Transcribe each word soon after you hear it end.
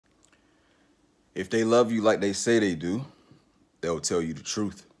If they love you like they say they do, they'll tell you the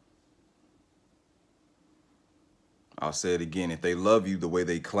truth. I'll say it again. If they love you the way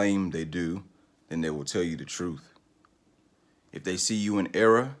they claim they do, then they will tell you the truth. If they see you in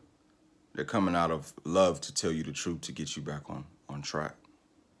error, they're coming out of love to tell you the truth to get you back on track.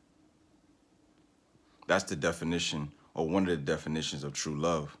 That's the definition, or one of the definitions of true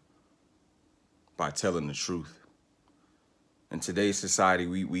love, by telling the truth. In today's society,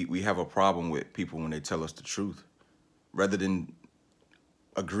 we have a problem with people when they tell us the truth. Rather than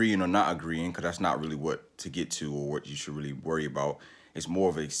agreeing or not agreeing, because that's not really what to get to or what you should really worry about. It's more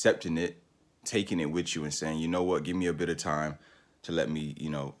of accepting it, taking it with you and saying, you know what, give me a bit of time to let me,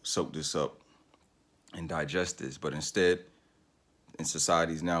 soak this up and digest this. But instead, in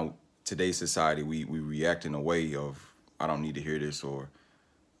societies now, today's society, we react in a way of, I don't need to hear this, or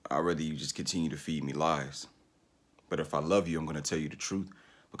I'd rather you just continue to feed me lies. But if I love you, I'm going to tell you the truth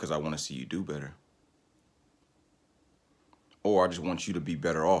because I want to see you do better. Or I just want you to be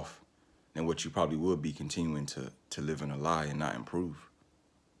better off than what you probably would be continuing to live in a lie and not improve.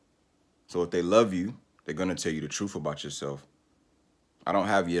 So if they love you, they're going to tell you the truth about yourself. I don't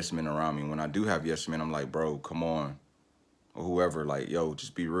have yes men around me. When I do have yes men, I'm like, bro, come on. Or whoever, like, yo,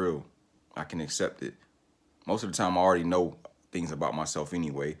 just be real. I can accept it. Most of the time, I already know things about myself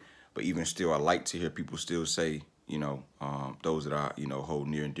anyway. But even still, I like to hear people still say, those that I, hold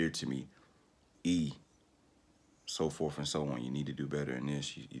near and dear to me, so forth and so on. You need to do better in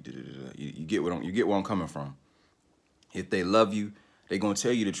this. You get where I'm coming from. If they love you, they're gonna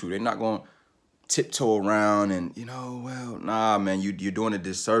tell you the truth. They're not gonna tiptoe around and well, nah, man. You're doing a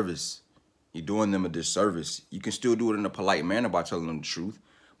disservice. You're doing them a disservice. You can still do it in a polite manner by telling them the truth,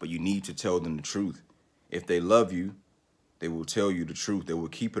 but you need to tell them the truth. If they love you, they will tell you the truth. They will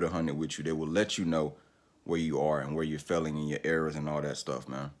keep it 100 with you. They will let you know where you are and where you're failing in your errors and all that stuff,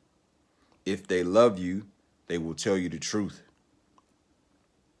 man. If they love you, they will tell you the truth.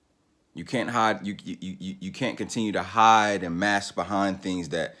 You can't hide. You can't continue to hide and mask behind things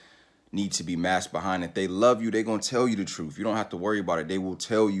that need to be masked behind. If they love you, they're going to tell you the truth. You don't have to worry about it. They will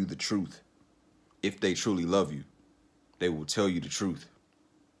tell you the truth. If they truly love you, they will tell you the truth.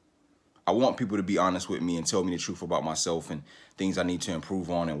 I want people to be honest with me and tell me the truth about myself and things I need to improve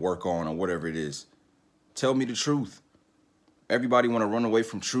on and work on or whatever it is. Tell me the truth. Everybody want to run away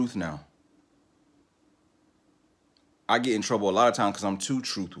from truth now. I get in trouble a lot of times because I'm too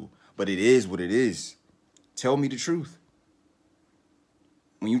truthful, but it is what it is. Tell me the truth.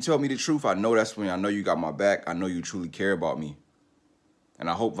 When you tell me the truth, I know that's when I know you got my back. I know you truly care about me. And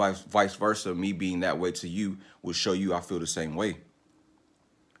I hope vice versa, me being that way to you will show you I feel the same way.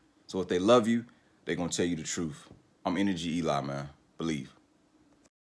 So if they love you, they're going to tell you the truth. I'm Energy Eli, man. Believe.